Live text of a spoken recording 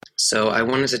So I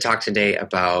wanted to talk today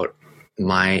about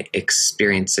my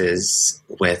experiences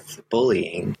with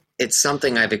bullying. It's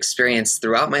something I've experienced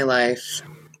throughout my life,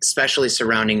 especially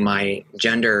surrounding my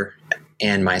gender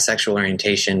and my sexual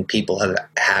orientation. People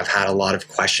have had a lot of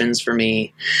questions for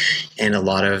me and a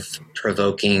lot of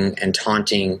provoking and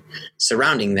taunting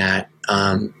surrounding that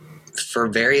for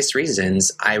various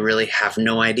reasons. I really have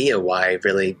no idea why.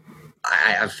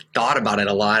 I've thought about it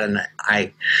a lot, and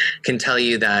I can tell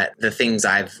you that the things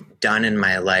I've done in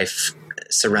my life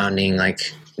surrounding like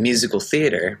musical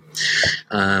theater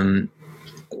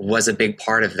was a big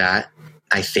part of that,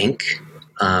 I think.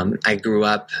 I grew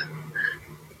up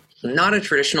not a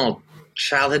traditional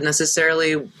childhood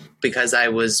necessarily, because I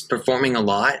was performing a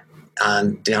lot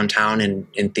downtown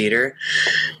in theater,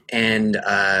 and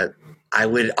I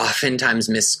would oftentimes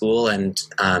miss school and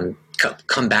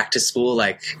come back to school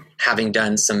like having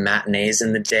done some matinees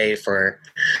in the day for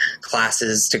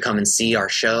classes to come and see our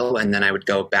show. And then I would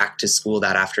go back to school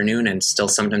that afternoon and still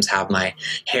sometimes have my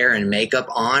hair and makeup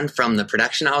on from the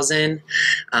production I was in.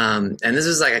 And this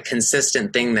was like a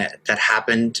consistent thing that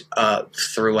happened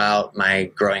throughout my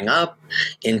growing up,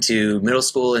 into middle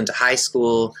school, into high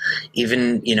school,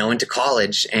 even, into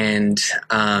college. And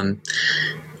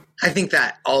I think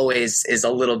that always is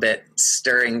a little bit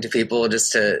stirring to people,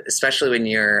 especially when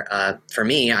you're, for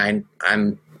me, I'm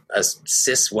a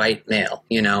cis white male,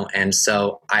 and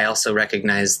so I also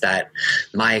recognize that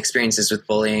my experiences with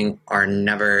bullying are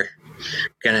never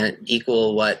going to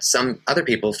equal what some other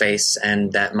people face,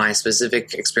 and that my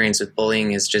specific experience with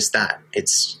bullying is just that.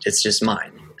 It's just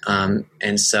mine.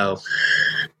 And so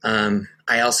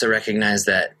I also recognize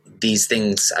that these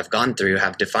things I've gone through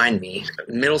have defined me.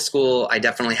 Middle school, I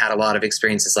definitely had a lot of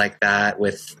experiences like that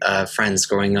with friends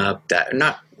growing up, that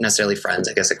not necessarily friends,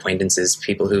 I guess acquaintances,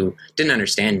 people who didn't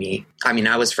understand me. I mean,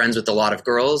 I was friends with a lot of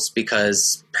girls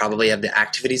because probably of the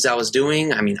activities I was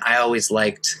doing. I mean, I always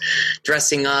liked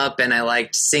dressing up, and I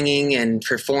liked singing and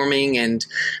performing. And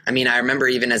I mean, I remember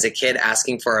even as a kid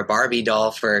asking for a Barbie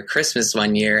doll for Christmas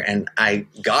one year, and I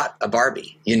got a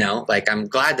Barbie, like I'm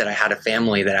glad that I had a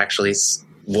family that actually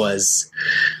was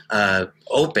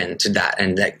open to that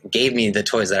and that gave me the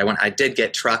toys that I want. I did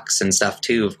get trucks and stuff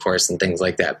too, of course, and things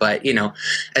like that. But,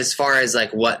 as far as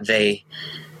like what they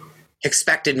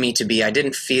expected me to be, I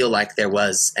didn't feel like there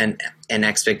was an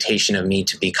expectation of me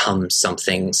to become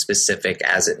something specific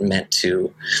as it meant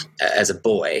to, as a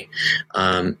boy,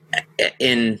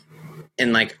 in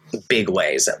like big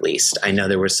ways, at least. I know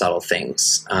there were subtle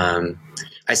things.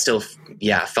 I still,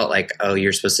 felt like, oh,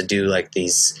 you're supposed to do like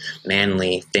these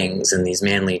manly things and these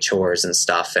manly chores and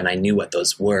stuff. And I knew what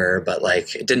those were, but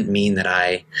like, it didn't mean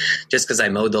that just because I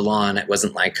mowed the lawn, it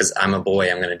wasn't like, because I'm a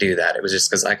boy, I'm going to do that. It was just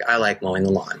because like, I like mowing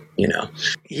the lawn,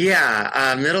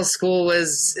 middle school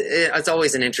it's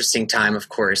always an interesting time. Of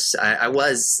course, I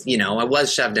was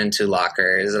shoved into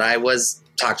lockers, and I was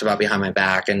talked about behind my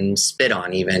back and spit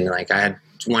on even. Like I had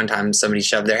one time somebody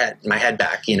shoved my head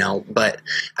back, but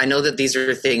I know that these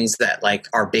are things that like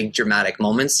are big dramatic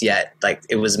moments, yet like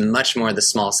it was much more the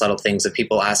small subtle things of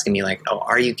people asking me like, oh,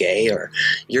 are you gay, or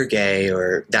you're gay,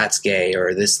 or that's gay,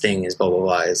 or this thing is blah, blah,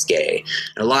 blah is gay.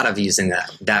 And a lot of using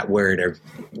that word or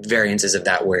variances of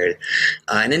that word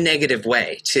in a negative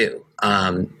way too.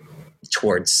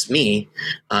 Towards me.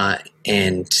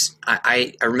 And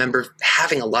I remember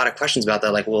having a lot of questions about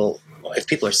that. Like, well, if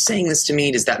people are saying this to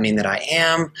me, does that mean that I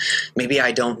am? Maybe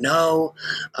I don't know.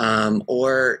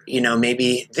 Or,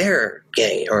 maybe they're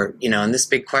gay, or, and this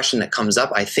big question that comes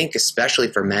up, I think, especially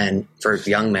for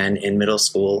young men in middle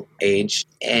school age.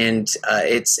 And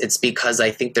it's because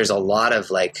I think there's a lot of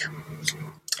like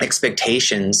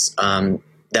expectations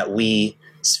that we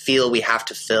feel we have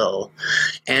to fill.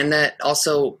 And that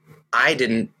also I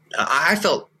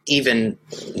felt even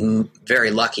very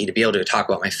lucky to be able to talk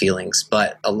about my feelings,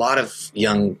 but a lot of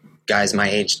young guys my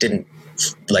age didn't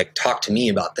like talk to me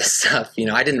about this stuff.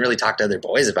 I didn't really talk to other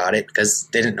boys about it because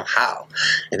they didn't know how.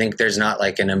 I think there's not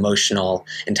like an emotional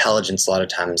intelligence a lot of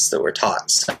times that we're taught.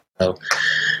 So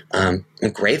I'm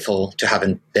grateful to have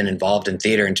been involved in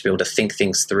theater and to be able to think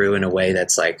things through in a way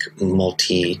that's like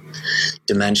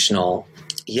multi-dimensional.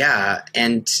 Yeah.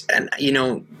 And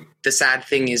the sad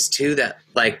thing is too that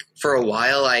like for a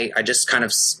while I just kind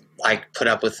of like put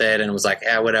up with it and was like,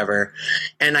 yeah, whatever.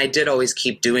 And I did always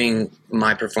keep doing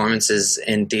my performances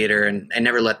in theater, and I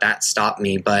never let that stop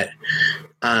me. But,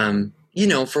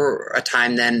 for a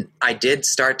time then I did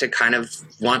start to kind of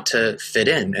want to fit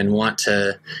in and want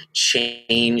to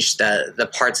change the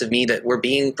parts of me that were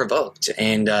being provoked.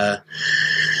 And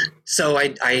so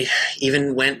I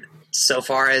even went so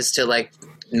far as to like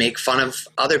make fun of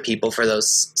other people for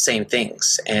those same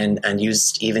things, and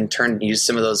used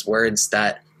some of those words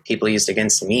that people used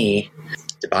against me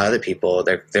about other people.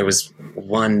 There was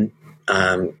one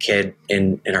kid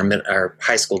in our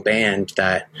high school band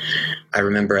that I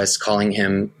remember us calling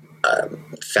him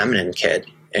feminine kid,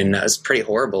 and that was pretty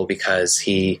horrible because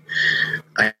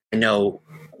I know,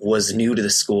 was new to the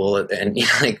school and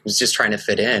was just trying to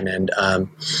fit in,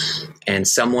 and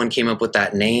someone came up with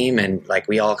that name, and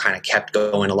we all kind of kept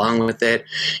going along with it,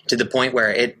 to the point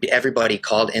where everybody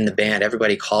called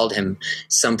him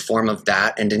some form of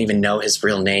that and didn't even know his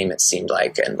real name, it seemed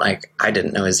like. And I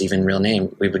didn't know his even real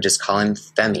name. We would just call him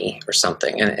Femi or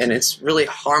something, and it's really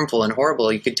harmful and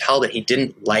horrible. You could tell that he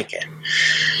didn't like it,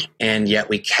 and yet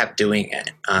we kept doing it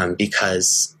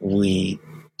because we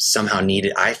somehow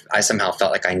I somehow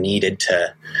felt like I needed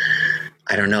to,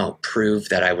 I don't know, prove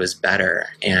that I was better.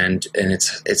 And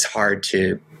it's hard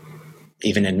to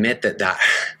even admit that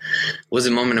was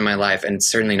a moment in my life, and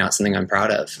certainly not something I'm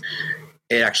proud of.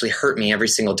 It actually hurt me every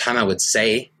single time I would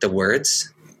say the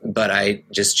words, but I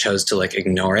just chose to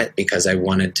ignore it because I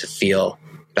wanted to feel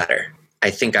better. I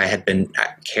think I had been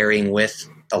carrying with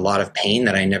a lot of pain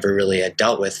that I never really had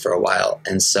dealt with for a while.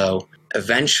 And so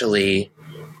eventually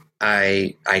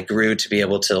I grew to be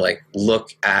able to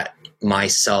look at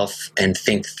myself and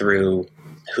think through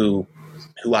who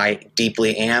I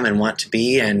deeply am and want to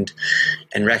be, and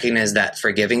recognize that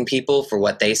forgiving people for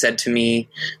what they said to me,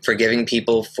 forgiving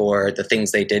people for the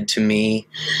things they did to me,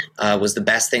 was the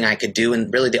best thing I could do,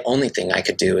 and really the only thing I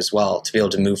could do as well, to be able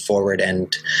to move forward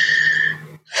and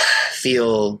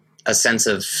feel a sense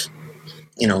of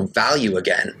value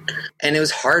again. And it was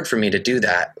hard for me to do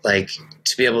that,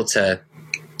 to be able to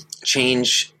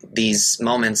change these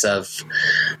moments of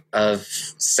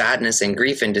sadness and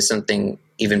grief into something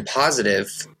even positive.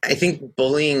 I think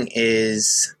bullying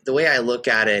is, the way I look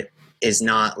at it, is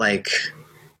not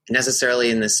necessarily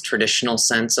in this traditional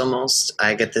sense. Almost,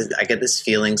 I get this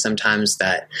feeling sometimes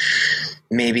that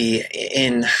maybe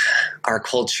in our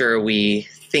culture we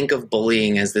think of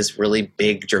bullying as this really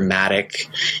big dramatic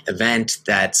event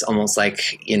that's almost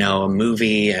like a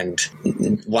movie, and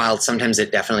while sometimes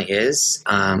it definitely is,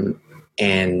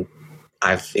 and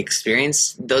I've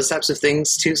experienced those types of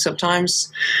things too sometimes,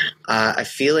 I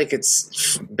feel like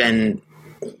it's been,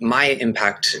 my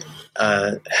impact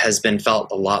has been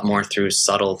felt a lot more through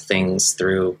subtle things,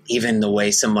 through even the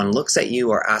way someone looks at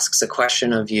you or asks a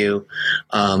question of you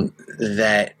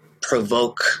that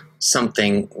provoke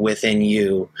something within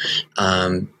you,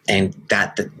 and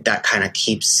that kind of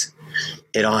keeps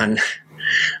it on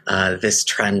this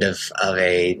trend of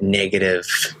a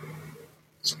negative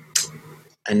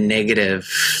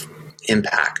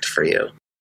impact for you.